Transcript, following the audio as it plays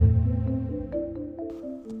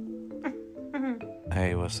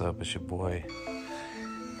Hey, what's up? It's your boy,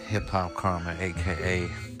 Hip Hop Karma, aka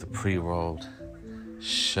the Pre-Rolled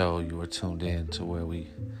Show. You were tuned in to where we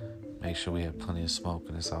make sure we have plenty of smoke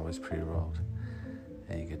and it's always pre-rolled,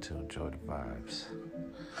 and you get to enjoy the vibes.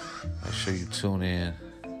 Make sure you tune in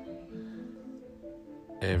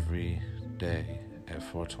every day at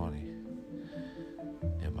 4:20.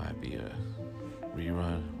 It might be a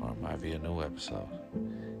rerun or it might be a new episode.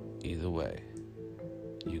 Either way,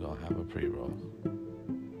 you're gonna have a pre-roll.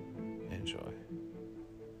 Enjoy.